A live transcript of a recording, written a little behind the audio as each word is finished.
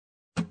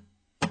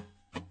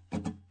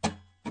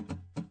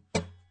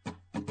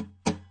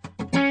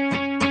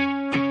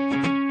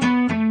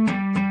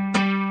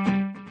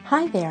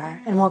Hi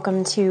there, and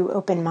welcome to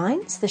Open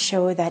Minds, the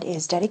show that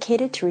is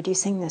dedicated to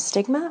reducing the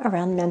stigma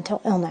around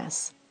mental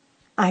illness.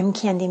 I'm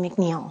Candy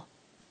McNeil.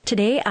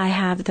 Today, I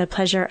have the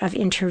pleasure of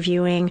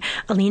interviewing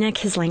Alina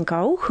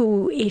Kislenko,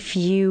 who, if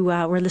you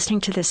were listening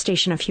to this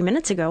station a few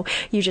minutes ago,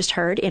 you just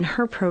heard in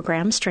her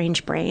program,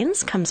 Strange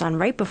Brains, comes on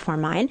right before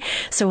mine.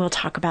 So we'll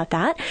talk about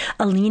that.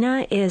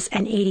 Alina is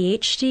an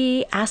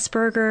ADHD,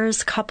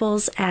 Asperger's,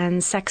 couples,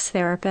 and sex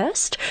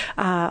therapist,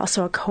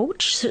 also a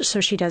coach. So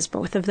she does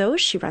both of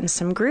those. She runs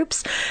some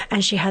groups,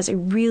 and she has a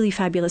really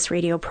fabulous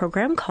radio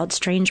program called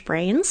Strange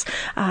Brains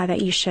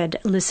that you should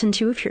listen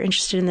to if you're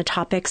interested in the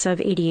topics of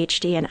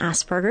ADHD and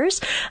Asperger's.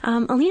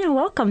 Alina,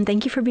 welcome.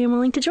 Thank you for being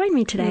willing to join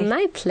me today.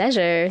 My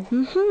pleasure.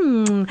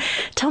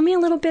 Tell me a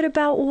little bit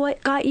about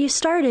what got you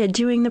started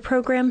doing the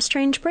program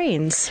Strange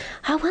Brains.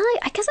 Well,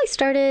 I guess I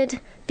started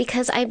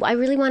because I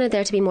really wanted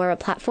there to be more of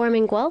a platform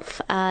in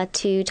Guelph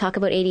to talk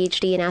about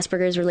ADHD and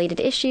Asperger's related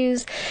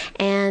issues.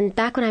 And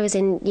back when I was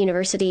in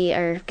university,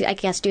 or I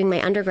guess doing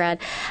my undergrad,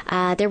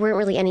 there weren't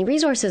really any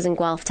resources in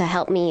Guelph to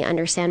help me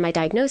understand my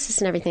diagnosis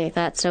and everything like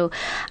that. So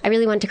I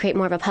really wanted to create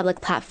more of a public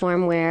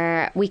platform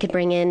where we could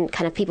bring in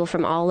kind of people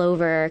from all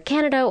over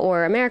Canada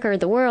or America or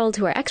the world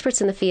who are experts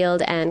in the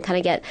field and kind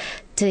of get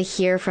to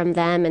hear from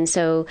them. And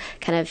so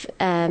kind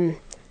of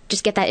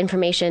just get that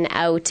information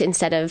out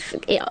instead of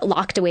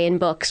locked away in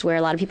books where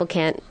a lot of people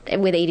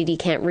with ADD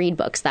can't read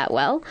books that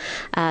well.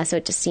 So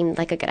it just seemed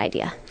like a good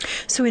idea.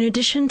 So in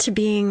addition to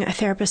being a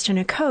therapist and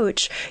a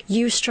coach,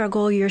 you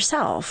struggle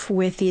yourself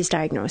with these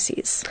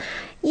diagnoses.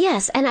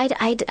 Yes, and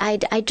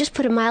I just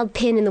put a mild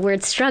pin in the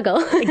word struggle.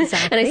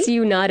 Exactly. And I see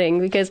you nodding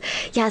because,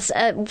 yes,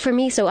 for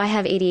me, so I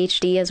have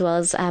ADHD as well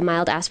as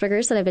mild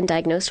Asperger's that I've been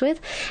diagnosed with.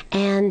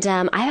 And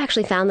I've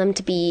actually found them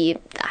to be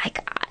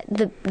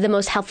the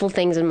most helpful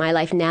things in my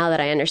life now that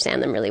I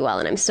understand them really well.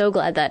 And I'm so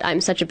glad that I'm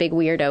such a big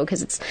weirdo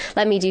because it's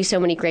let me do so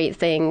many great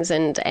things.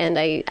 And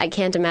I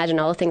can't imagine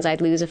all the things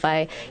I'd lose if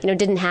I,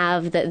 didn't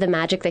have the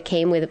magic that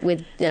came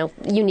with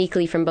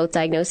uniquely from both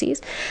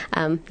diagnoses.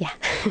 Yeah.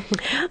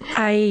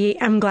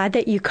 I'm glad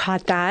that you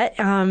caught that.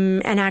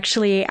 And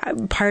actually,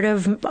 part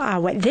of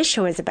what this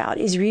show is about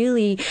is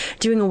really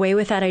doing away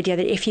with that idea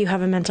that if you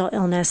have a mental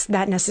illness,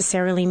 that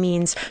necessarily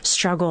means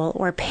struggle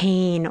or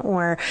pain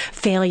or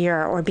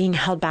failure or being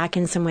held back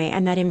in some way.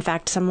 And that, in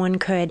fact, someone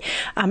could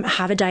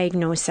have a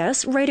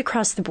diagnosis right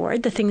across the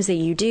board, the things that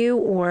you do,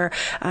 or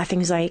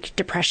things like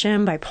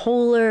depression,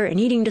 bipolar, an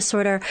eating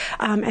disorder,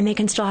 and they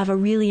can still have a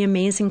really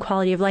amazing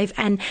quality of life.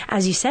 And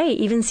as you say,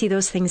 even see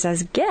those things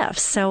as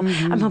gifts. So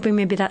I'm hoping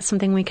maybe that's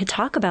something we could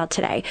talk about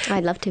today.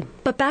 I'd love to.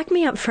 But back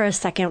me up for a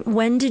second.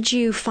 When did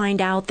you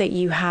find out that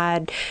you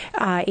had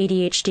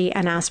ADHD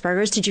and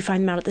Asperger's? Did you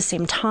find them out at the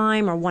same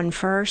time or one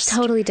first?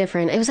 Totally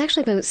different. It was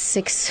actually about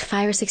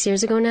 5 or 6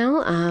 years ago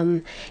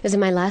now. It was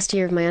in my last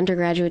year of my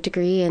undergraduate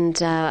degree, and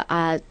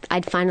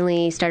I'd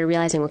finally started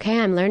realizing, okay,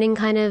 I'm learning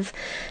kind of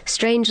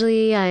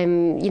strangely.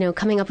 I'm,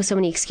 coming up with so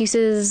many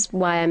excuses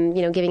why I'm,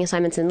 giving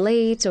assignments in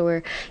late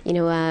or,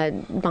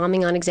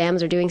 bombing on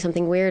exams or doing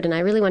something weird. And I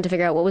really wanted to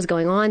figure out what was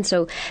going on.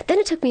 So then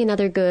it took me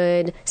another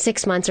good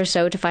 6 months or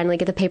so to finally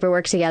get the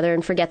paperwork together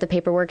and forget the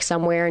paperwork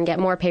somewhere and get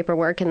more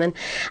paperwork. And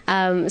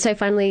then, so I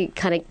finally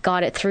kind of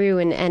got it through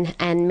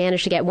and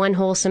managed to get one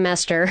whole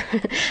semester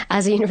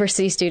as a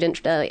university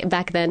student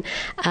back then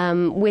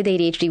with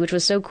ADHD, which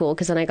was so cool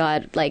because then I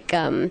got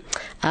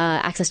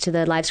access to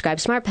the LiveScribe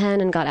Smart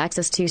Pen and got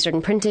access to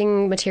certain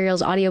printing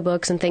materials,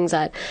 audiobooks, and things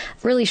that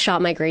really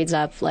shot my grades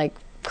up like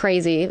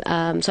crazy. So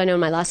I know in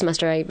my last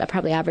semester I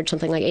probably averaged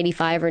something like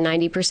 85 or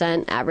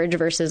 90% average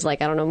versus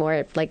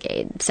more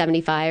like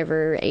 75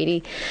 or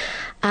 80.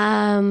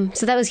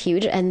 So that was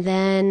huge. And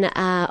then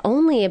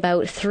only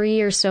about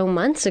 3 or so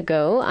months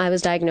ago, I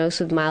was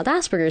diagnosed with mild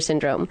Asperger's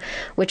syndrome,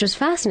 which was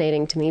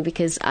fascinating to me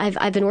because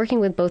I've been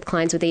working with both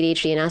clients with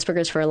ADHD and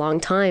Asperger's for a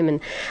long time. And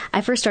I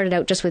first started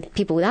out just with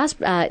people with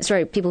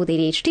people with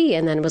ADHD,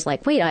 and then was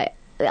like, wait,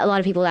 a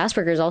lot of people with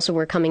Asperger's also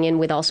were coming in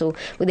with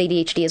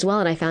ADHD as well,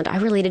 and I found I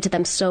related to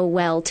them so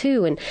well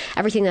too, and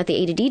everything that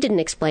the ADD didn't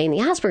explain, the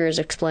Asperger's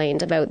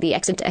explained about the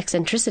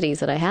eccentricities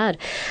that I had.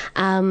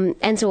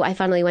 And so I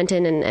finally went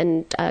in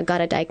and got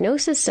a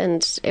diagnosis,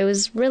 and it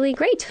was really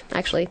great,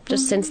 actually.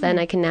 Just since then,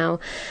 I can now,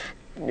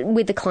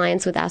 with the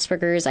clients with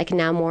Asperger's, I can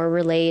now more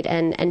relate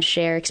and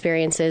share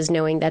experiences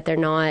knowing that they're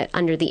not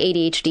under the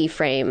ADHD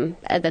frame,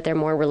 that they're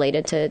more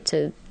related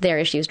to their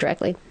issues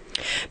directly.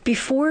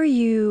 Before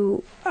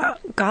you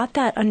got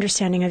that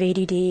understanding of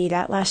ADD,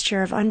 that last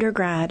year of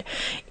undergrad,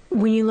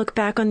 when you look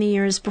back on the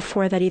years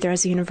before that, either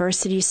as a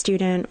university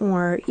student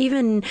or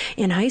even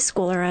in high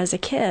school or as a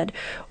kid,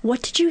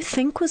 what did you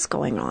think was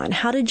going on?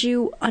 How did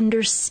you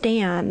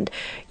understand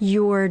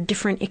your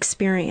different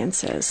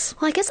experiences?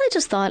 Well, I guess I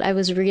just thought I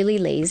was really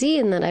lazy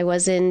and that I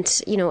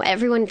wasn't,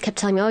 everyone kept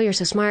telling me, oh, you're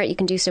so smart, you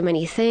can do so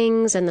many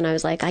things. And then I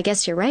was like, I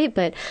guess you're right,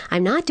 but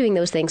I'm not doing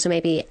those things. So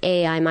maybe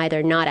I'm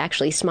either not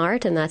actually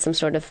smart and that's some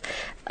sort of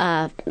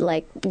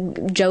like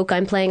joke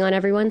I'm playing on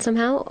everyone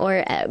somehow,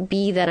 or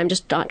B, that I'm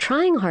just not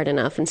trying hard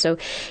enough. And so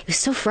it was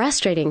so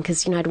frustrating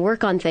because, I'd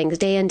work on things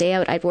day in, day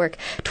out. I'd work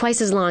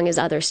twice as long as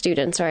other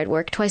students, or I'd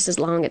work twice as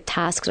long at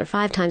tasks, or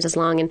 5 times as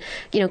long, and,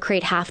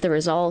 create half the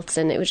results.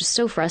 And it was just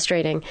so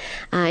frustrating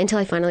until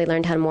I finally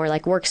learned how to more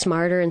like work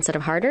smarter instead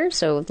of harder.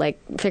 So like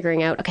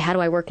figuring out, okay, how do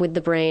I work with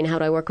the brain? How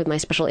do I work with my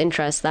special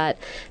interests? That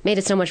made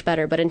it so much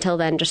better. But until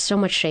then, just so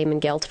much shame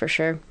and guilt for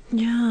sure.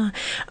 Yeah.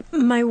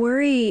 My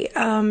worry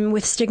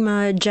with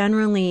stigma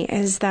generally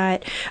is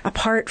that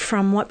apart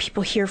from what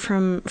people hear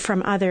from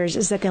others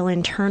is that they'll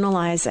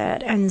internalize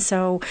it. And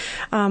so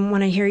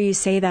when I hear you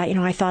say that,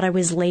 I thought I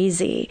was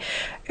lazy.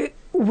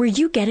 Were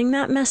you getting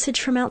that message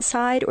from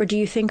outside, or do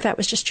you think that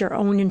was just your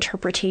own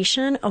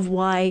interpretation of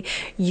why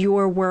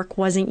your work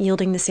wasn't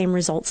yielding the same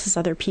results as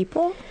other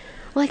people?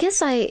 Well, I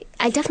guess I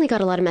definitely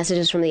got a lot of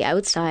messages from the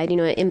outside,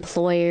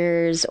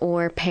 employers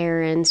or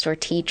parents or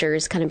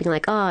teachers kind of being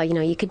like, oh,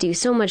 you could do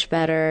so much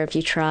better if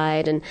you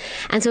tried. And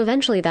so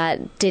eventually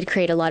that did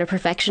create a lot of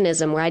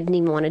perfectionism where I didn't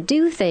even want to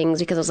do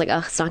things because I was like,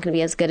 oh, it's not going to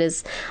be as good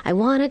as I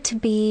want it to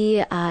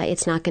be.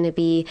 It's not going to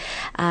be,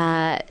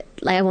 I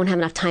won't have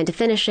enough time to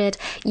finish it.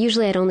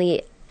 Usually I'd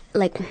only...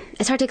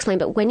 it's hard to explain,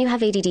 but when you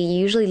have ADD, you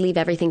usually leave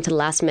everything to the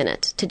last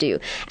minute to do.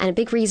 And a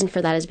big reason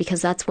for that is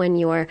because that's when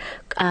your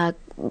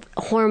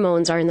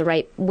hormones are in the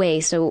right way.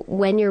 So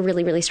when you're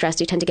really, really stressed,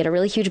 you tend to get a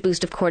really huge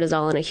boost of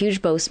cortisol and a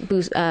huge boost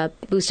of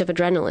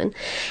adrenaline.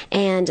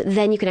 And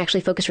then you can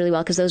actually focus really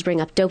well because those bring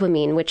up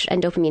dopamine,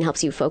 and dopamine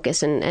helps you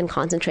focus and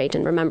concentrate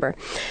and remember.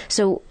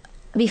 So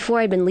before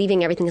I'd been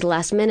leaving everything to the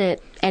last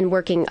minute and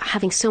working,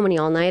 having so many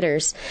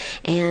all-nighters.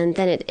 And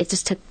then it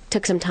just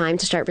took some time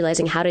to start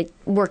realizing how to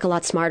work a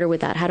lot smarter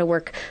with that, how to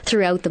work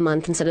throughout the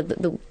month instead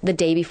of the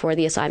day before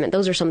the assignment.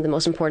 Those are some of the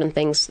most important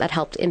things that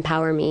helped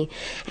empower me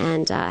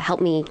and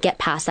helped me get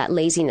past that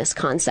laziness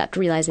concept,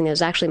 realizing there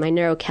was actually my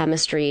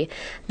neurochemistry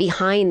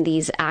behind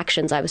these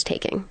actions I was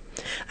taking.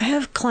 I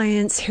have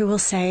clients who will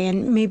say,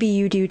 and maybe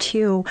you do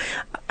too,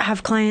 I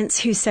have clients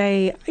who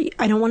say,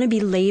 I don't want to be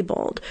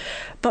labeled.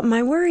 But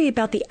my worry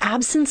about the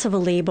absence of a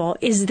label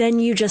is then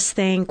you just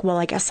think, well,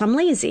 I guess I'm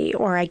lazy,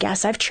 or I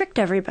guess I've tricked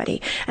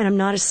everybody and I'm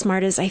not as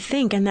smart as I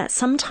think. And that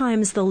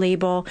sometimes the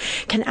label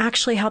can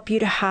actually help you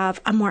to have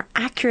a more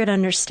accurate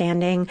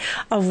understanding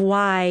of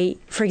why,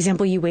 for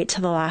example, you wait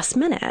till the last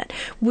minute.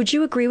 Would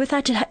you agree with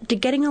that?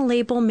 Did getting a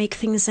label make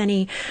things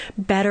any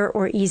better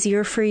or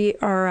easier for you,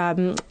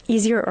 or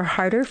easier or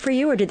harder for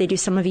you, or did they do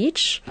some of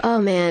each? Oh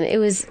man,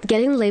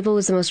 getting the label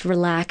was the most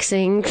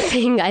relaxing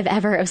thing I've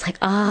ever. It was like,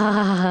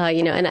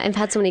 and I've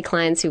had so many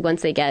clients who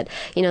once they get,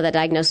 that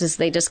diagnosis,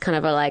 they just kind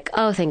of are like,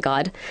 oh, thank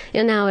God,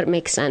 now it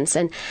makes sense.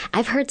 And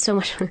I've heard so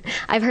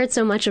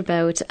much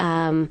about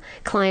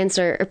clients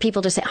or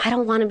people just say, I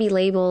don't want to be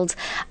labeled.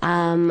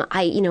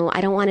 I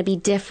don't want to be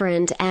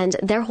different. And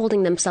they're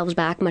holding themselves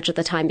back much of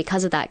the time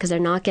because of that, because they're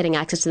not getting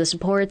access to the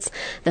supports,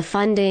 the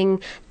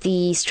funding,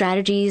 the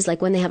strategies.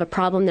 Like when they have a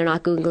problem, they're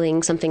not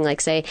Googling something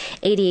like, say,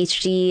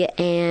 ADHD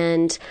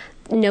and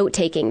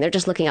note-taking. They're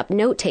just looking up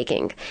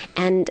note-taking.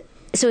 And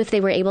so if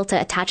they were able to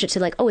attach it to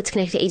like, oh, it's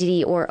connected to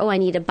ADD, or, oh, I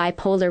need a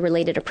bipolar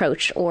related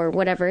approach, or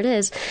whatever it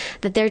is,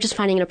 that they're just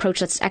finding an approach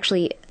that's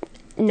actually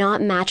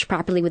not matched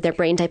properly with their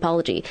brain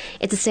typology.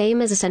 It's the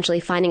same as essentially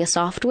finding a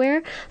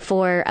software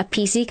for a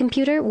PC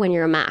computer when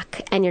you're a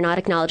Mac and you're not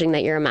acknowledging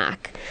that you're a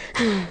Mac.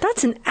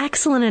 That's an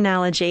excellent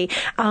analogy.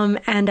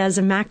 And as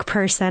a Mac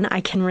person, I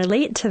can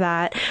relate to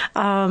that.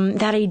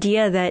 That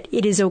idea that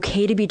it is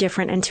okay to be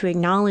different and to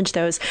acknowledge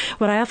those.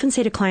 What I often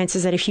say to clients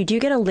is that if you do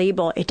get a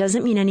label, it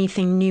doesn't mean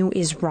anything new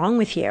is wrong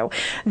with you.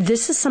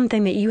 This is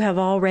something that you have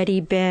already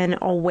been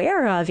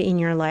aware of in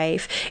your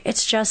life.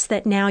 It's just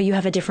that now you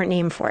have a different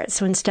name for it.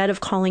 So instead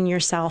of calling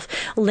yourself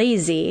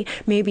lazy,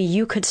 maybe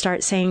you could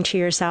start saying to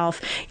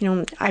yourself,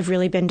 I've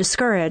really been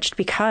discouraged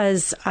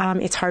because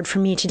it's hard for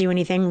me to do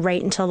anything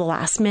right until the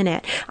last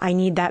minute. I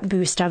need that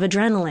boost of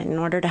adrenaline in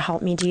order to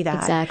help me do that.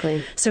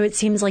 Exactly. So it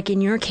seems like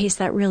in your case,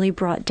 that really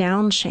brought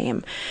down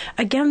shame.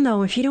 Again,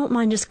 though, if you don't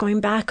mind just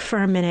going back for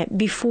a minute,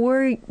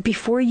 before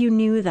you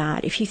knew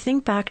that, if you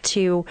think back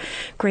to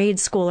grade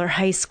school or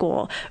high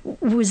school,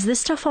 was this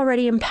stuff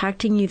already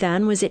impacting you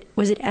then? Was it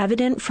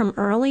evident from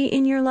early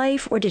in your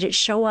life, or did it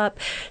show up,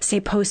 say,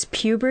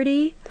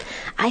 post-puberty?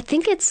 I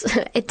think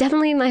it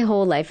definitely my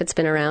whole life it's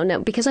been around. Now,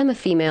 because I'm a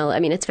female, I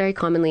mean, it's very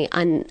commonly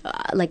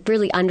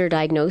really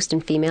underdiagnosed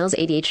in females,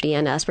 ADHD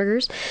and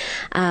Asperger's,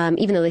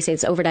 even though they say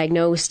it's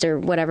overdiagnosed or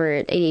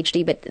whatever,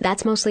 ADHD, but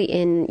that's mostly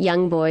in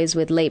young boys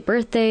with late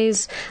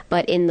birthdays.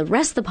 But in the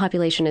rest of the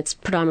population, it's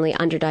predominantly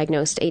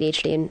underdiagnosed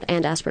ADHD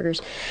and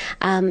Asperger's.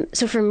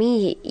 So for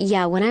me,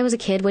 yeah, when I was a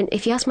kid,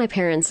 if you ask my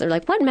parents, they're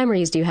like, what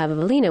memories do you have of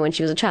Alina when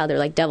she was a child? They're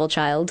like, devil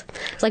child.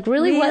 It's like,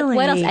 really?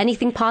 What else?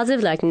 Anything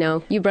positive? Like,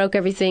 no, you broke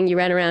everything, you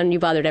ran around, you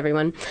bothered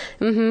everyone.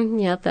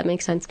 Yep, that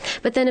makes sense.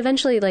 But then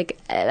eventually,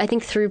 I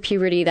think through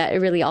puberty, that it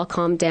really all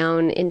calmed down.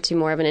 down into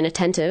more of an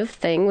inattentive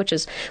thing, which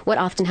is what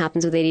often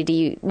happens with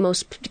ADD.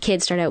 Most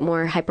kids start out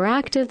more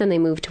hyperactive, then they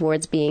move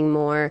towards being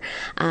more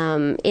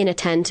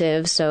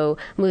inattentive. So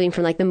moving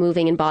from like the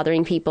moving and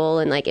bothering people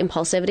and like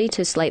impulsivity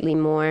to slightly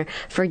more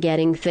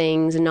forgetting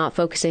things and not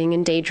focusing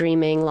and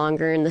daydreaming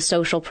longer, and the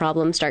social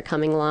problems start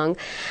coming along.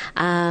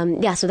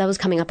 So that was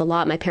coming up a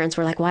lot. My parents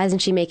were like, why isn't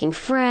she making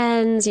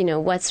friends? You know,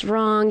 what's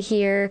wrong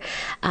here?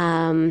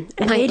 And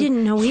they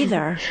didn't know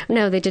either.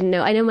 No, they didn't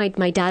know. I know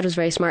my dad was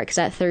very smart because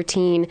at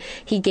 13,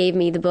 he gave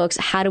me the books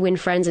How to Win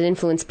Friends and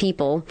Influence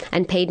People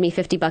and paid me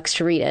 $50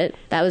 to read it.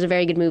 That was a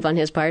very good move on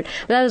his part.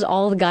 But that was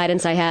all the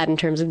guidance I had in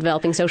terms of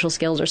developing social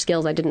skills or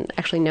skills I didn't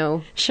actually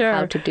know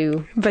how to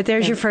do. But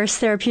there's your first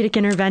therapeutic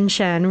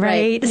intervention,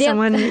 right?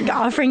 Someone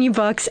offering you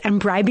books and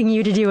bribing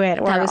you to do it,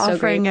 or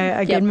offering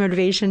a good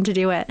motivation to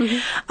do it.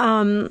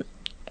 Mm-hmm.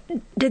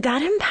 Did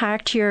that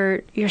impact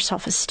your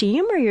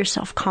self-esteem or your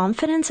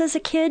self-confidence as a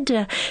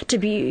kid to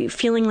be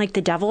feeling like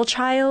the devil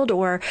child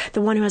or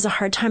the one who has a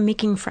hard time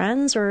making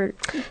friends? Or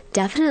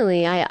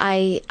definitely,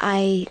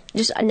 I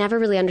just never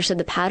really understood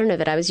the pattern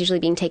of it. I was usually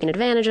being taken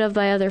advantage of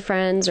by other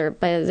friends or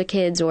by other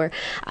kids, or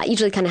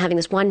usually kind of having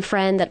this one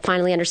friend that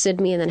finally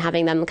understood me and then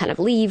having them kind of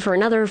leave for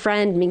another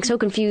friend, being so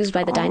confused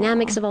by the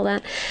dynamics of all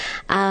that.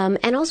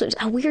 And also,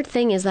 a weird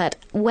thing is that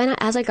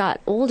as I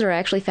got older, I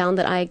actually found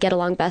that I get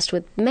along best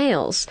with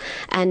males.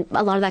 And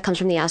a lot of that comes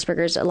from the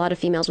Asperger's. A lot of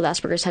females with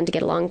Asperger's tend to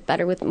get along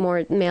better with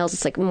more males.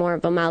 It's like more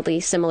of a mildly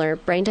similar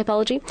brain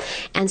typology.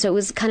 And so it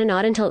was kind of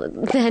not until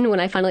then when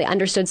I finally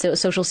understood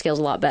social skills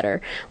a lot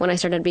better, when I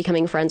started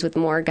becoming friends with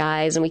more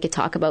guys and we could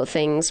talk about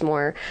things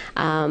more,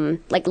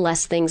 like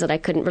less things that I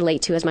couldn't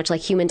relate to as much, like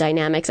human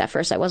dynamics. At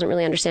first, I wasn't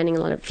really understanding. A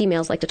lot of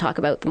females like to talk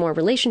about more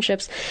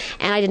relationships,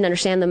 and I didn't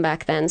understand them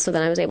back then. So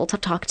then I was able to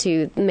talk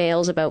to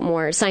males about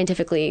more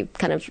scientifically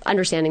kind of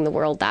understanding the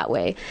world that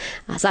way.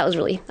 So that was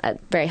really a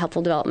very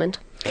helpful development.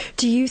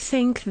 Do you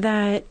think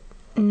that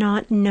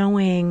not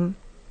knowing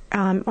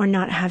or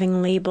not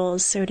having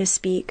labels, so to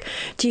speak,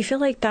 do you feel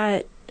like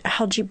that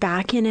held you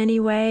back in any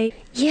way?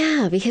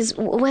 Yeah, because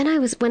when I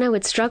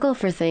would struggle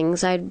for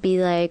things, I'd be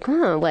like,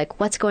 like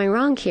what's going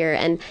wrong here?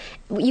 And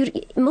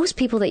most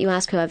people that you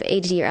ask who have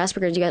ADD or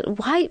Asperger's, you go,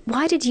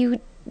 why did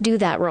you do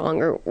that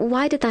wrong, or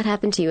why did that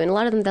happen to you? And a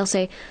lot of them, they'll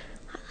say,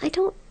 I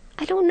don't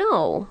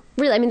know.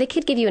 Really, I mean, they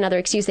could give you another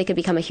excuse. They could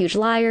become a huge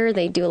liar.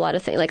 They do a lot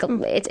of things. Like,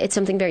 it's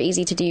something very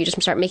easy to do. You just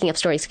start making up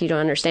stories because you don't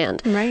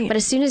understand. Right. But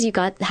as soon as you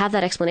have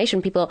that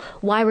explanation, people,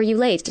 why were you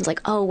late? It's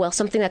like, oh, well,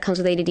 something that comes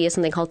with ADD is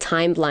something called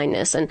time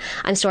blindness. And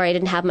I'm sorry, I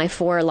didn't have my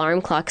 4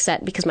 alarm clock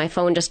set because my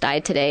phone just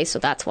died today, so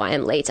that's why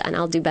I'm late. And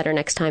I'll do better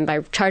next time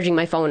by charging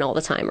my phone all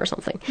the time or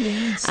something.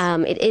 Yes.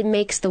 It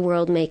makes the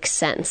world make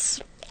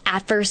sense.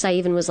 At first, I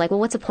even was like, well,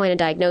 what's the point of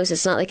diagnosis?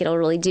 It's not like it'll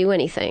really do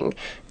anything.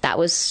 That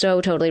was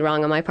so totally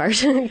wrong on my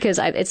part because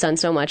it's done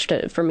so much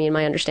for me and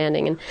my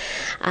understanding.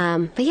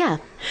 And but yeah,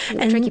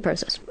 tricky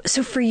process.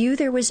 So for you,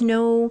 there was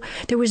no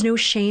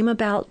shame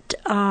about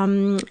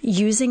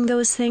using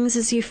those things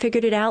as you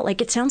figured it out.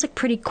 Like, it sounds like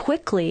pretty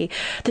quickly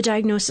the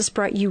diagnosis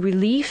brought you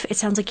relief. It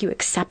sounds like you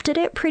accepted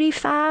it pretty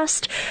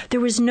fast. There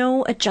was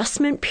no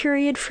adjustment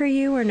period for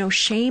you or no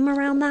shame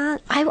around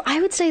that.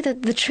 I would say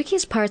that the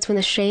trickiest parts when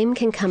the shame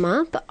can come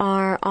up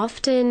are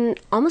often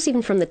almost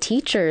even from the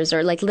teachers,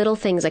 or like little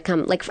things that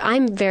come. Like,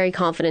 I'm very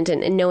confident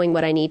in knowing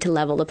what I need to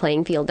level the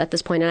playing field at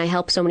this point, and I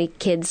help so many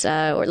kids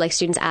or like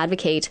students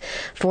advocate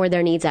for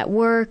their needs at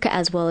work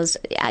as well as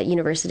at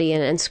university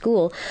and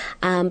school.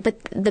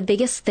 But the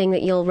biggest thing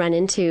that you'll run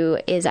into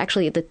is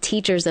actually the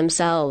teachers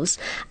themselves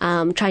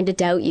trying to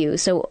doubt you.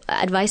 So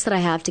advice that I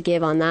have to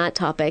give on that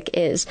topic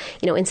is,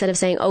 instead of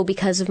saying, oh,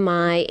 because of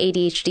my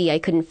ADHD, I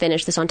couldn't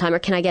finish this on time, or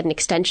can I get an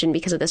extension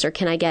because of this, or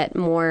can I get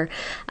more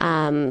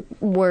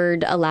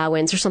word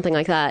allowance or something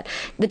like that,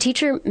 the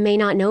teacher may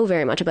not know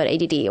very much about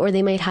ADD, or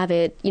they might have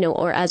it,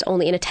 or as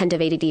only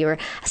inattentive ADD, or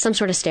some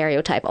sort of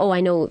stereotype. Oh, I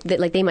know that,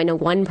 like, they might know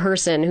one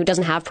person who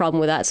doesn't have problem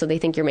with that, so they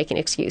think you're making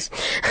an excuse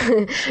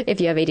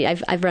if you have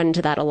ADD. I've run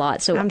into that a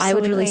lot. So Absolutely. I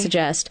would really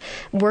suggest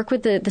work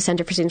with the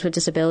Center for Students with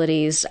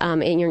Disabilities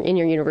in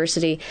your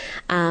university,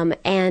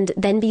 and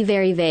then be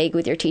very vague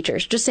with your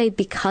teachers. Just say,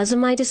 because of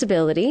my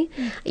disability,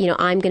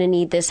 I'm going to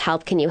need this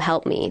help. Can you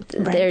help me?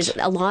 Right. There's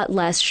a lot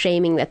less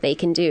shaming that they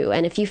can do.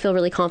 And if you feel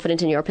really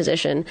confident in your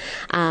position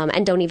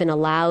and don't even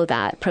allow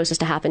that process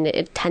to happen,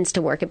 it tends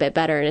to work a bit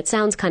better. And it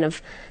sounds kind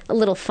of a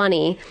little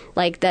funny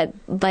like that,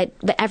 but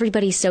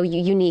everybody's so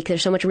unique.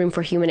 There's so much room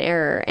for human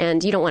error,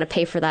 and you don't want to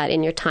pay for that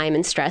in your time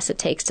and stress it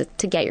takes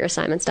to get your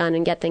assignments done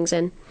and get things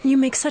in. You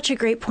make such a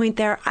great point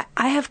there.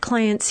 I have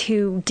clients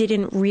who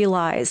didn't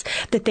realize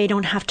that they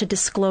don't have to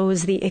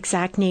disclose the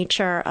exact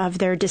nature of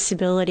their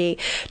disability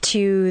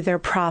to their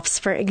profs,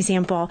 for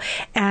example,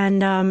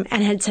 and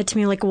had said to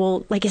me, like,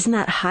 well, like, isn't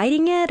that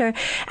hiding it? And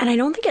I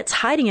don't think it's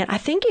hiding it. I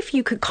think if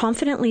you could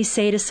confidently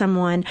say to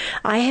someone,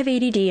 I have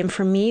ADD, and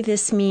for me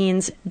this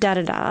means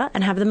da-da-da,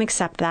 and have them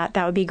accept that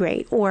would be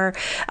great. Or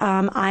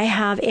I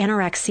have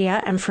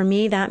anorexia, and for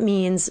me that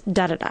means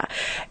da-da-da.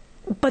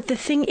 But the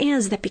thing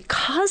is that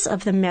because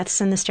of the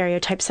myths and the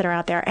stereotypes that are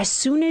out there, as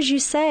soon as you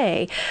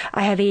say,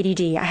 I have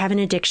ADD, I have an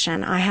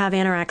addiction, I have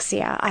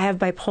anorexia, I have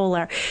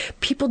bipolar,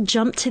 people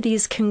jump to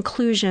these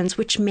conclusions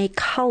which may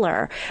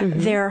color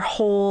their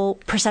whole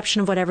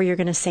perception of whatever you're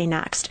going to say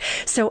next.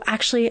 So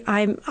actually,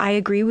 I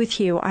agree with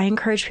you. I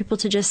encourage people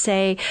to just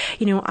say,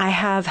 I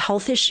have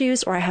health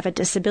issues or I have a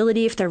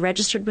disability if they're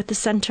registered with the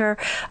Center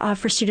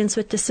for Students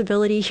with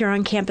Disability here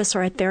on campus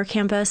or at their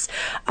campus,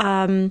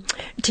 to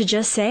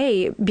just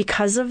say,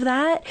 because of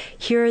that,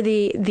 here are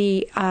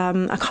the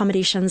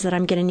accommodations that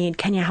I'm going to need.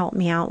 Can you help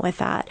me out with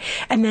that?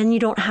 And then you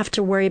don't have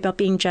to worry about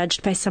being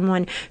judged by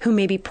someone who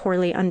maybe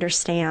poorly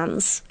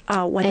understands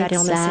what that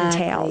illness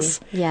entails.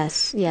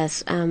 Yes.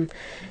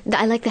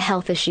 I like the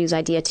health issues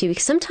idea too,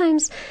 because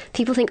sometimes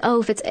people think,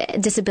 if it's a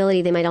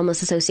disability, they might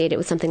almost associate it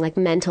with something like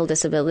mental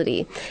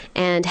disability.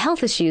 And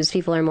health issues,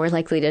 people are more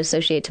likely to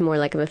associate to more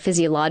like a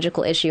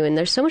physiological issue. And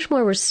there's so much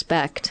more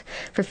respect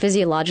for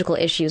physiological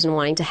issues and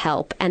wanting to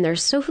help. And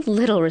there's so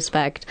little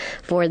respect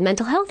for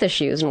mental health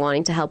issues and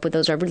wanting to help with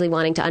those, or really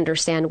wanting to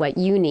understand what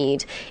you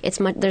need.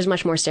 There's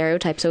much more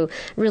stereotype. So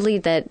really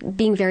that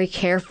being very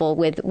careful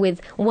with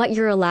what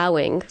you're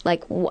allowing,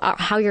 like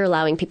how you're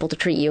allowing people to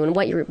treat you and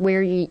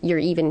where you're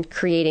even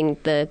creating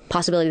the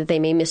possibility that they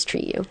may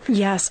mistreat you.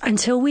 Yes,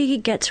 until we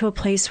get to a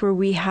place where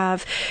we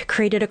have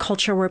created a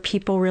culture where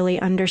people really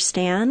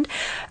understand.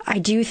 I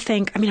do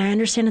think, I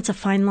understand it's a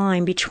fine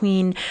line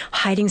between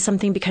hiding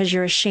something because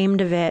you're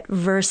ashamed of it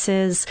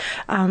versus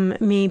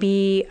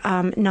maybe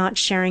not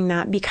sharing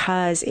that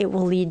because it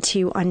will lead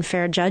to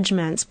unfair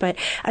judgments. But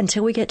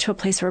until we get to a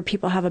place where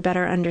people have a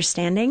better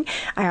understanding,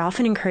 I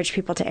often encourage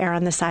people to err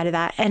on the side of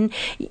that. And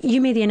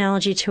you made the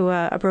analogy to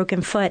a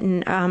broken foot,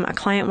 and a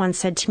client once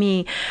said to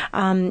me,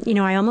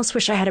 I almost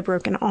wish I had a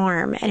broken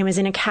arm and it was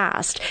in a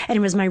cast and it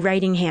was my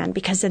writing hand,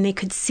 because then they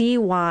could see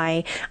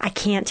why I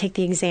can't take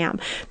the exam.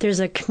 There's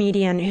a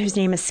comedian whose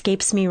name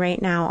escapes me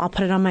right now. I'll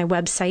put it on my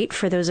website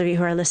for those of you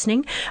who are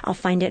listening. I'll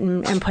find it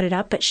and put it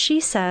up. But she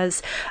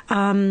says,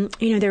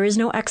 there is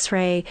no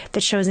x-ray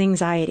that shows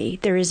anxiety.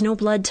 There is no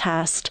blood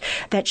test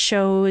that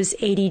shows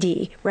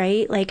ADD,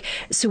 right?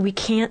 So we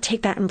can't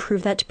take that and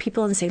prove that to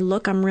people and say,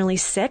 look, I'm really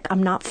sick.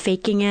 I'm not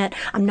faking it.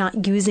 I'm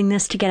not using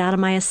this to get out of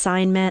my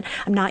assignment.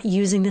 I'm not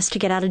using this to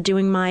get out of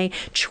doing my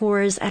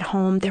chores at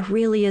home. There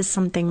really is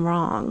something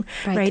wrong,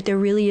 right? There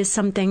really is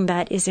something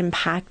that is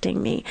impacting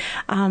me.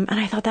 And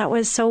I thought that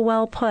was so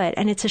well put.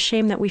 And it's a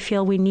shame that we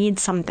feel we need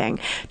something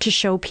to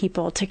show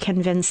people, to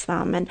convince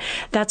them. And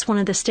that's one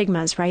of the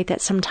stigmas, right?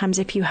 That sometimes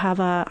if you have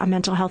a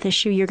mental health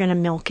issue, you're going to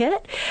milk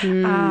it,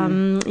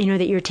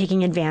 that you're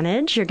taking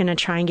advantage. You're going to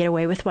try and get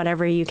away with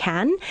whatever you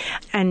can.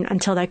 And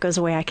until that goes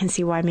away, I can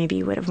see why maybe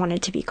you would have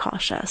wanted to be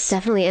cautious.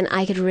 Definitely. And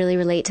I could really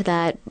relate to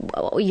that.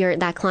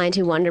 That client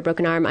who wanted a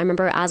broken arm. I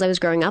remember as I was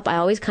growing up, I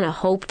always kind of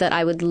hoped that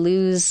I would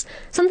lose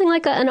something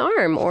like an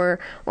arm or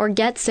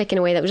get sick in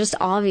a way that was just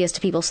obvious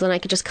to people. So then I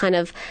could just kind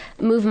of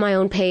move my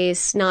own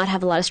pace, not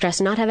have a lot of stress,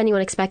 and not have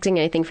anyone expecting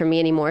anything from me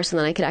anymore. So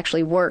then I could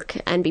actually work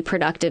and be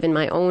productive in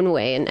my own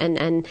way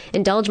and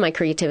indulge my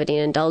creativity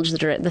and indulge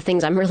the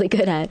things I'm really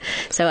good at.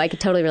 So I could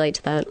totally relate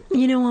to that.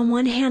 On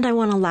one hand, I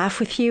want to laugh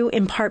with you,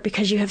 in part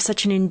because you have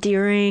such an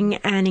endearing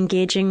and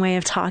engaging way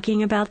of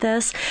talking about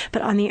this.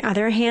 But on the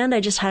other hand, I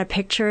just had a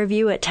picture of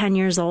you at 10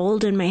 years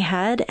old in my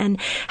head, and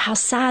how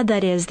sad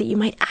that is that you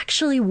might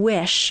actually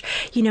wish,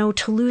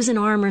 to lose an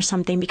arm or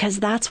something, because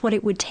that's what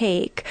it would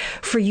take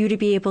for you to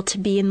be able to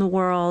be in the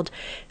world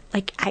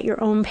at your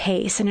own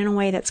pace and in a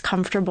way that's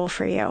comfortable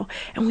for you.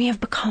 And we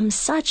have become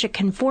such a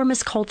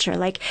conformist culture.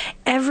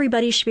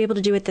 Everybody should be able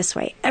to do it this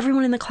way.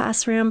 Everyone in the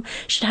classroom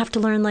should have to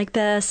learn like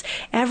this.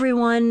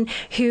 Everyone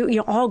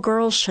all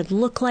girls should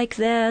look like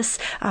this.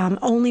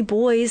 Only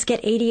boys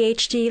get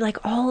ADHD,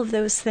 all of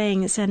those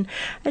things. And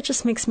it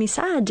just makes me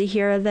sad to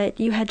hear that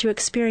you had to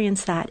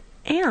experience that.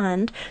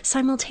 And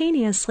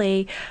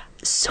simultaneously,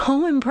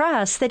 so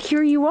impressed that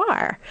here you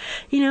are,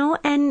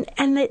 and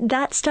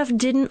that stuff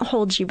didn't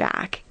hold you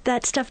back.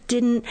 That stuff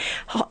didn't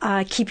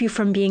keep you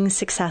from being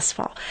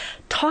successful.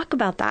 Talk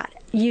about that.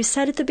 You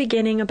said at the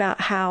beginning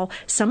about how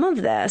some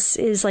of this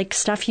is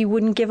stuff you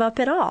wouldn't give up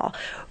at all.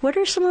 What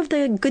are some of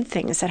the good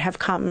things that have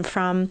come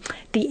from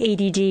the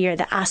ADD or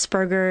the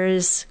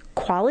Asperger's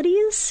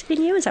qualities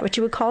in you? Is that what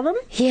you would call them?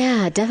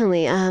 Yeah,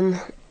 definitely.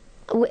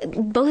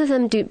 Both of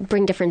them do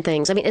bring different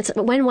things. It's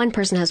when one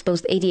person has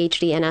both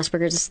ADHD and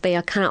Asperger's, they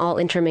are kind of all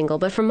intermingle.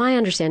 But from my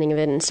understanding of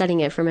it and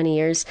studying it for many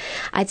years,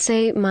 I'd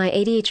say my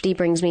ADHD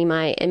brings me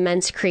my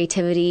immense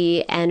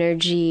creativity,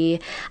 energy,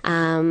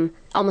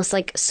 almost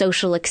like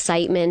social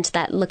excitement,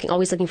 that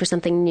always looking for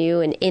something new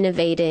and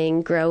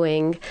innovating,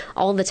 growing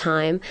all the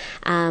time.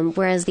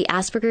 Whereas the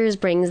Asperger's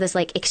brings this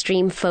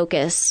extreme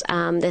focus,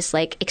 this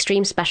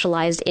extreme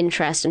specialized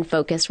interest and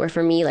focus, where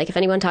for me, if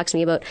anyone talks to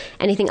me about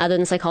anything other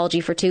than psychology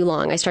for too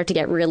long, I start to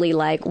get really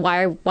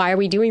why are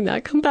we doing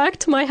that? Come back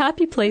to my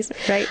happy place.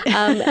 Right.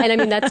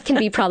 And that can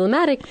be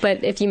problematic,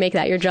 but if you make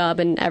that your job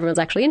and everyone's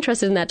actually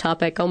interested in that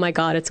topic, oh my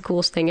God, it's the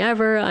coolest thing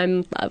ever.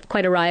 I'm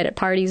quite a riot at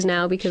parties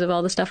now because of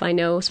all the stuff I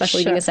know, especially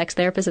totally being a sex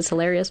therapist. It's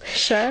hilarious.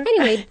 Sure.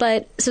 Anyway,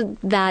 but so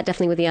that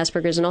definitely with the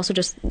Asperger's, and also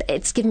just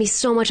it's given me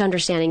so much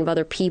understanding of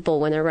other people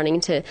when they're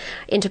running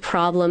into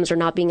problems or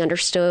not being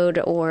understood,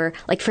 or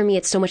like for me,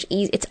 it's so much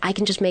easy. I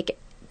can just make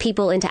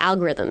people into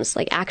algorithms,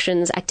 like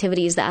actions,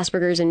 activities. The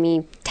Asperger's in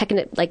me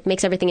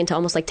makes everything into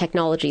almost like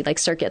technology, like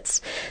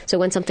circuits. So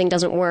when something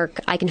doesn't work,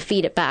 I can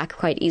feed it back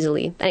quite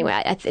easily.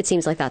 Anyway, it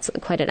seems like that's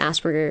quite an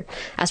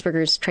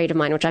Asperger's trait of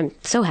mine, which I'm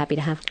so happy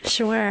to have.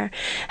 Sure.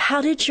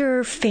 How did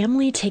your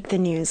family take the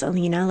news,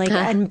 Alina?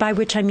 And by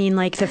which I mean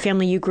like the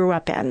family you grew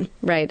up in.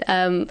 Right.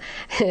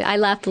 I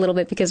laughed a little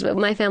bit because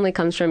my family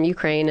comes from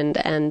Ukraine,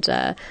 and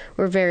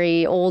we're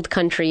very old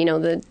country.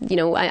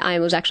 I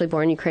was actually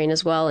born in Ukraine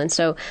as well, and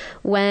so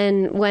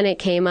when it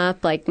came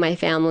up, like my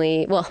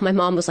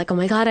mom was like, oh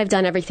my God, I've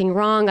done everything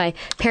wrong. I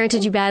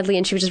parented you badly.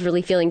 And she was just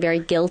really feeling very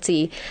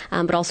guilty,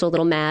 but also a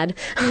little mad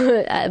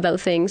about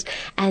things.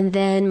 And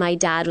then my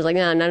dad was like,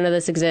 no, none of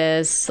this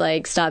exists.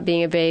 Like, stop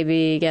being a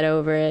baby, get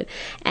over it.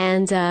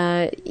 And,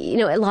 a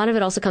lot of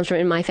it also comes from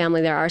in my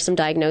family. There are some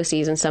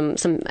diagnoses and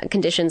some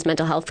conditions,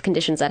 mental health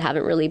conditions that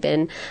haven't really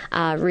been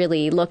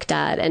really looked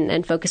at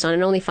and focused on.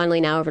 And only finally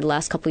now over the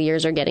last couple of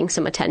years are getting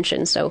some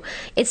attention. So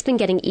it's been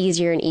getting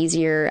easier and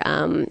easier.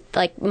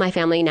 Like my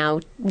family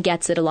now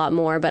gets it a lot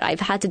more, but I've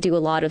had to do a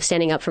lot of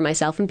standing up for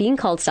myself and being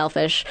called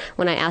selfish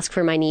when I ask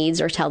for my needs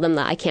or tell them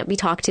that I can't be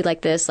talked to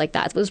like this, like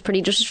that. It was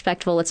pretty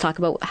disrespectful. Let's talk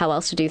about how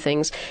else to do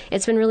things.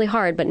 It's been really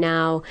hard, but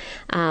now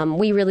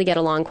we really get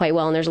along quite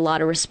well, and there's a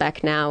lot of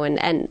respect now.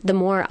 And the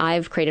more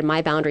I've created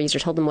my boundaries or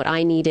told them what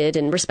I needed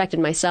and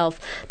respected myself,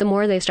 the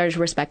more they've started to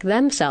respect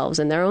themselves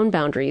and their own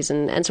boundaries.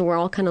 And so we're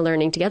all kind of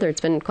learning together. It's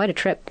been quite a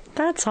trip.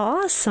 That's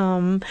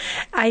awesome.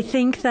 I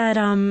think that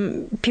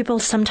people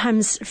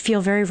sometimes feel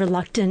very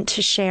reluctant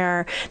to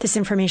share this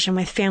information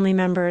with family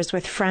members,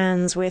 with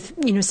friends, with,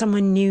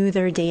 someone new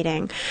they're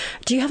dating.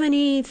 Do you have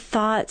any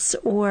thoughts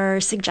or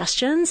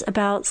suggestions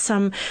about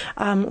some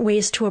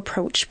ways to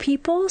approach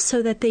people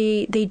so that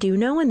they do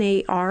know and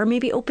they are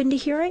maybe open to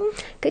hearing?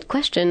 Good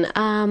question.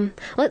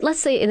 Let's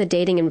say in the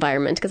dating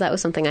environment, because that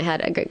was something I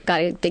got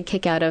a big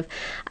kick out of.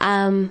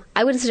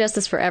 I wouldn't suggest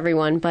this for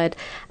everyone, but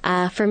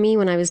for me,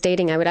 when I was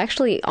dating, I would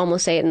actually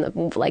almost say it in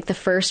the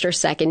first or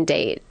second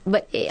date,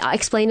 but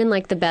explain in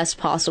like the best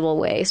possible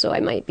way. So I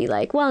might be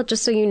like, well,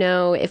 just so you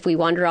know, if we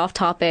wander off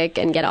topic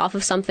and get off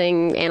of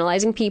something,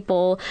 analyzing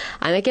people,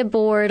 I might get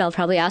bored. I'll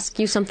probably ask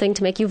you something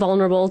to make you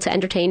vulnerable, to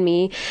entertain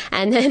me.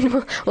 And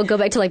then we'll go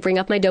back to like bring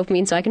up my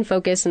dopamine so I can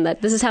focus, and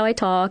that this is how I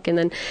talk. And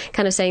then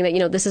kind of saying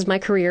that, this is my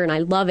career and I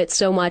love it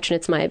so much and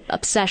it's my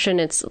obsession.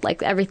 It's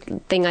like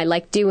everything I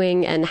like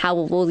doing, and how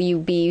will you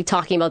be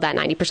talking about that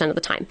 90% of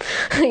the time?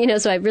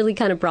 So I really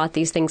kind of brought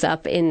these things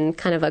up in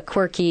kind of a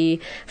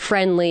quirky,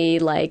 friendly,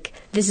 like,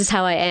 this is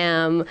how I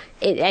am.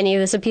 Any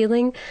of this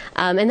appealing?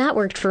 And that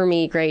worked for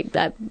me great.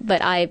 But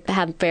I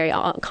have very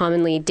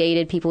commonly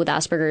dated people with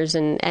Asperger's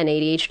and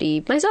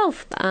ADHD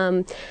myself.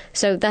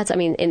 So that's,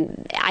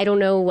 I don't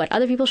know what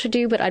other people should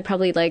do, but I'd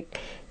probably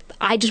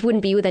I just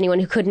wouldn't be with anyone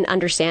who couldn't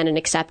understand and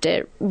accept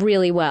it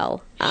really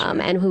well,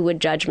 and who would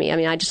judge me.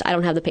 I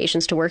don't have the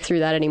patience to work through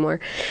that anymore.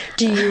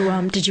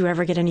 Did you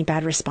ever get any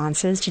bad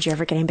responses? Did you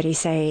ever get anybody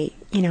say,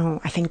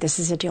 I think this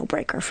is a deal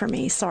breaker for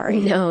me? Sorry.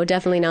 No,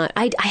 definitely not.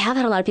 I have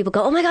had a lot of people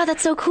go, oh my God,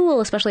 that's so cool,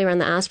 especially around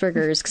the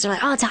Asperger's, because they're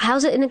like, oh,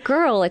 how's it in a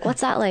girl? Like,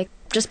 what's that like?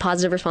 Just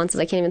positive responses.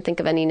 I can't even think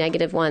of any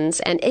negative ones.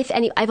 And if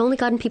any, I've only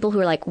gotten people who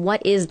are like,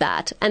 what is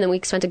that? And then we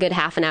spent a good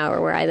half an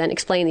hour where I then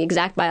explained the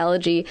exact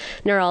biology,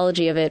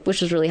 neurology of it,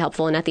 which was really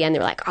helpful. And at the end, they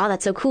were like, oh,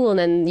 that's so cool. And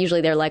then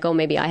usually they're like, oh,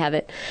 maybe I have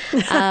it.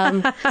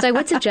 So I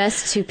would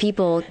suggest to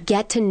people,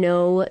 get to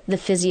know the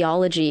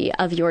physiology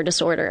of your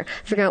disorder.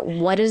 Figure out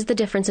what is the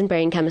difference in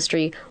brain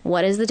chemistry?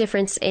 What is the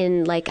difference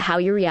in like how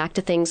you react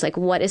to things? Like,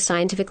 what is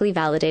scientifically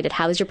validated?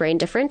 How is your brain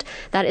different?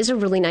 That is a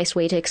really nice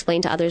way to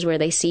explain to others, where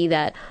they see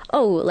that,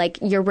 oh, like,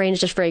 your brain is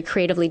just very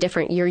creatively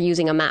different. You're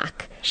using a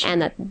Mac,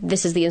 and that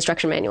this is the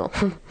instruction manual.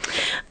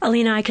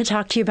 Alina, I could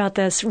talk to you about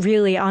this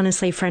really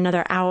honestly for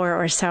another hour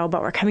or so,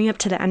 but we're coming up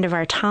to the end of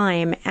our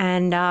time.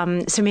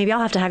 And so maybe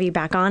I'll have to have you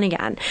back on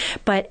again.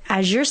 But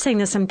as you're saying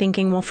this, I'm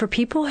thinking, well, for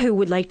people who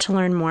would like to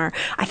learn more,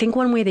 I think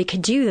one way they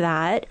could do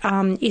that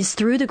is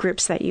through the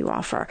groups that you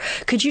offer.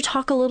 Could you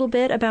talk a little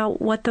bit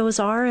about what those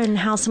are and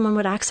how someone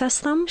would access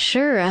them?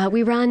 Sure.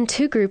 We run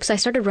 2 groups. I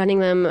started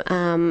running them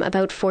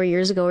about 4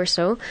 years ago or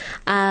so.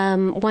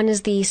 One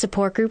is the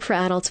support group for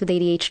adults with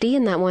ADHD,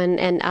 and that one,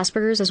 and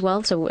Asperger's as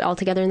well, so all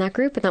together in that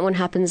group. And that one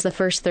happens the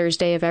first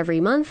Thursday of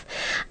every month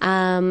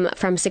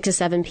from 6 to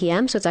 7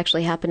 p.m. So it's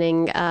actually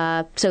happening,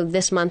 so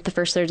this month, the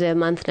first Thursday of the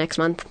month, next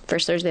month,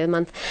 first Thursday of the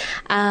month.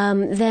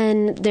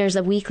 Then there's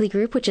a weekly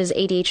group, which is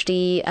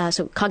ADHD,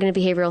 so cognitive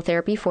behavioral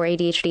therapy for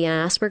ADHD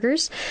and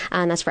Asperger's,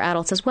 and that's for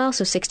adults as well,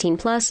 so 16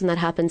 plus, and that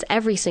happens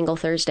every single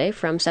Thursday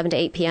from 7 to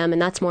 8 p.m.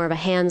 And that's more of a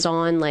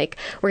hands-on, like,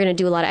 we're going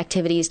to do a lot of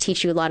activities,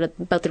 teach you a lot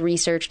about the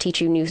research, teach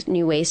you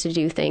new ways to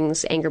do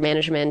things, anger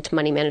management,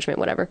 money management,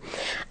 whatever.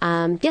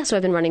 So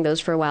I've been running those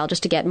for a while,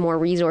 just to get more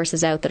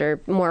resources out that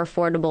are more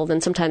affordable than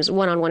sometimes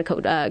one-on-one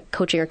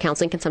coaching or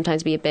counseling can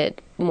sometimes be a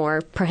bit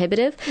more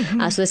prohibitive.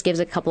 So this gives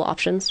a couple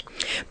options.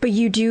 But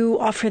you do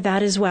offer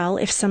that as well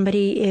if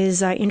somebody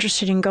is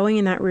interested in going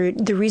in that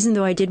route. The reason,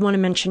 though, I did want to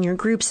mention your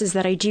groups is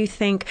that I do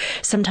think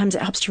sometimes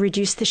it helps to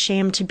reduce the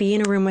shame to be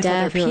in a room with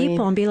other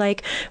people and be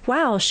like,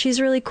 wow,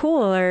 she's really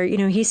cool. Or,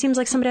 he seems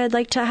like somebody I'd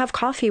like to have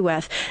coffee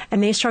with.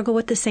 And they struggle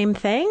with the same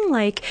thing.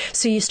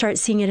 So you start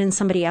seeing it in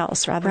somebody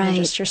else rather than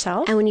just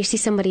yourself. And when you see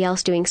somebody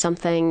else doing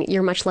something,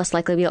 you're much less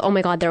likely to be like, oh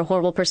my God, they're a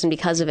horrible person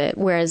because of it.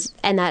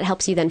 And that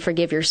helps you then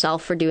forgive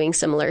yourself for doing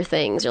similar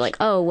things. You're like,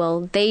 oh,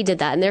 well, they did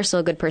that and they're still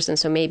a good person,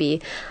 so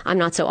maybe I'm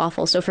not so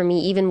awful. So for me,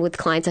 even with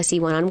clients I see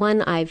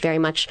one-on-one, I very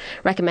much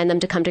recommend them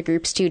to come to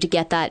groups too, to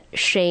get that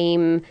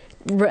shame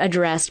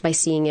addressed by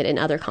seeing it in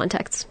other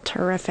contexts.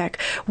 Terrific.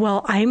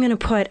 Well, I'm going to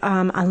put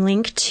a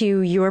link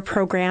to your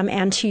program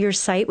and to your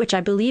site, which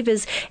I believe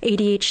is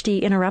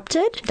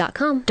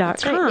ADHDinterrupted.com.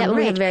 That's right. Yeah,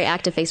 we have a very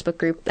active Facebook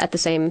group at the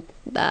same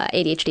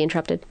ADHD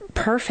Interrupted.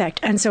 Perfect.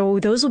 And so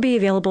those will be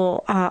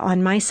available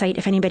on my site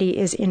if anybody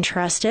is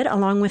interested,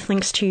 along with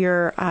links to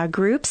your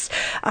groups.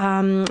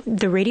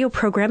 The radio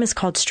program is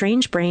called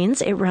Strange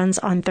Brains. It runs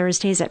on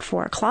Thursdays at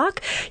 4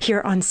 o'clock here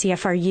on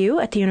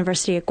CFRU at the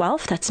University of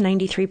Guelph. That's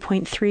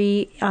 93.3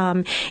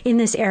 in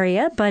this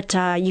area, but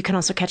you can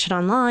also catch it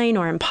online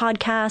or in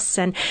podcasts,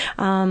 and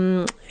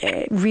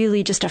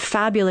really just a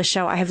fabulous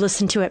show. I have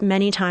listened to it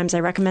many times.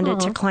 I recommend it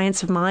to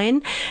clients of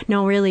mine.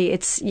 No, really,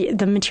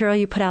 the material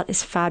you put out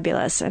is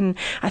fabulous, and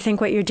I think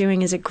what you're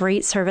doing is a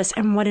great service,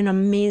 and what an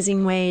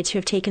amazing way to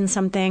have taken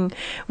something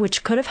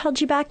which could have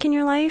held you back in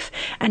your life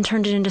and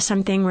turned it into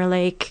something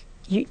where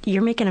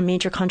you're making a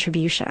major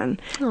contribution.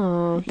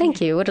 Oh,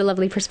 thank you. What a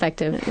lovely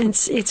perspective.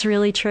 It's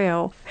really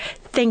true.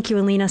 Thank you,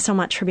 Alina, so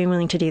much for being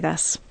willing to do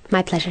this.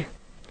 My pleasure.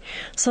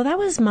 So that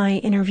was my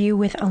interview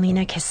with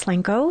Alina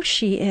Kislenko.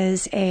 She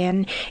is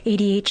an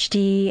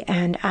ADHD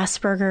and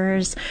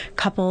Asperger's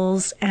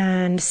couples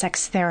and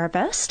sex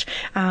therapist.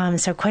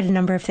 So quite a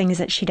number of things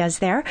that she does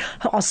there.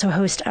 Also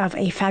host of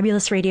a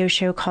fabulous radio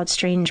show called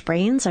Strange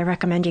Brains. I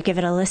recommend you give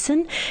it a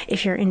listen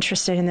if you're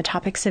interested in the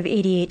topics of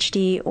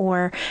ADHD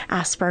or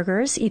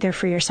Asperger's, either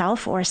for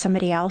yourself or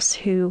somebody else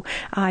who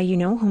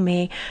who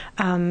may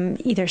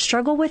either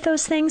struggle with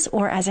those things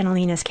or, as in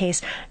Alina's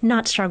case,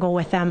 not struggle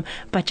with them,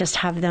 but just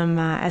have them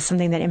as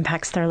something that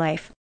impacts their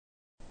life.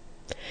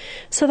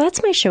 So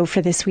that's my show for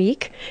this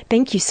week.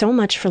 Thank you so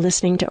much for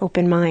listening to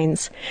Open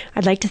Minds.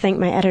 I'd like to thank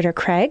my editor,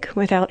 Craig,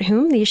 without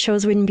whom these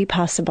shows wouldn't be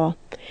possible.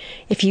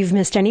 If you've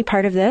missed any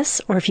part of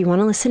this, or if you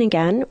want to listen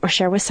again or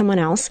share with someone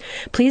else,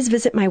 please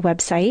visit my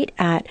website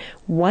at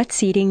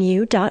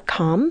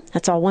what'seatingyou.com.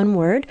 That's all one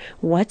word,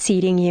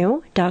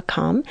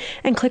 what'seatingyou.com,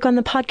 and click on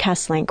the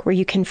podcast link where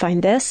you can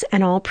find this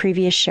and all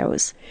previous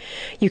shows.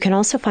 You can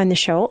also find the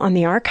show on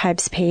the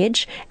archives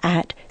page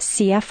at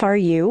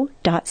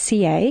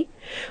cfru.ca,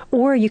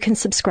 or you can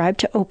subscribe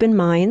to Open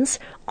Minds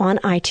on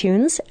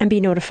iTunes and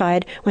be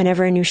notified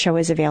whenever a new show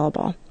is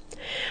available.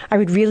 I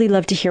would really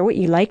love to hear what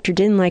you liked or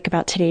didn't like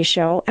about today's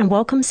show and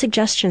welcome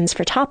suggestions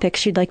for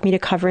topics you'd like me to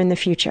cover in the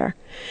future.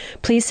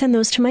 Please send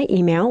those to my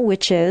email,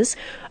 which is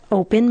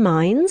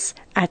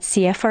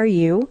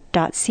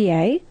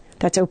openminds@cfru.ca.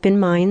 That's Open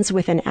Minds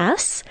with an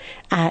S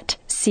at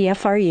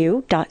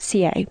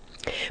cfru.ca.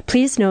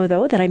 Please know,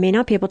 though, that I may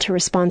not be able to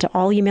respond to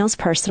all emails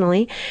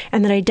personally,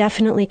 and that I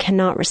definitely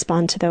cannot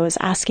respond to those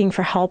asking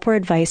for help or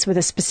advice with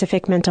a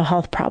specific mental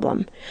health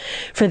problem.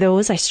 For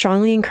those, I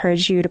strongly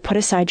encourage you to put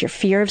aside your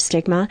fear of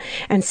stigma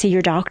and see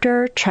your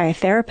doctor, try a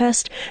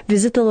therapist,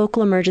 visit the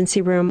local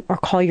emergency room, or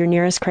call your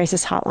nearest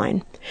crisis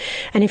hotline.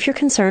 And if you're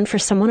concerned for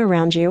someone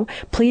around you,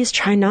 please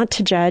try not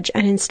to judge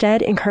and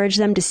instead encourage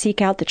them to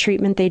seek out the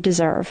treatment they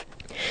deserve.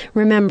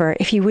 Remember,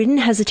 if you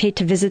wouldn't hesitate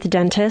to visit the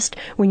dentist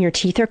when your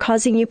teeth are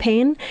causing you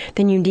pain,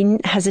 then you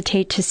needn't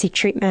hesitate to seek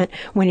treatment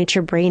when it's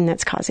your brain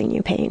that's causing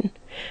you pain.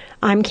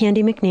 I'm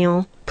Candy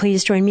McNeil.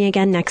 Please join me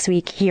again next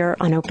week here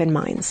on Open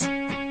Minds.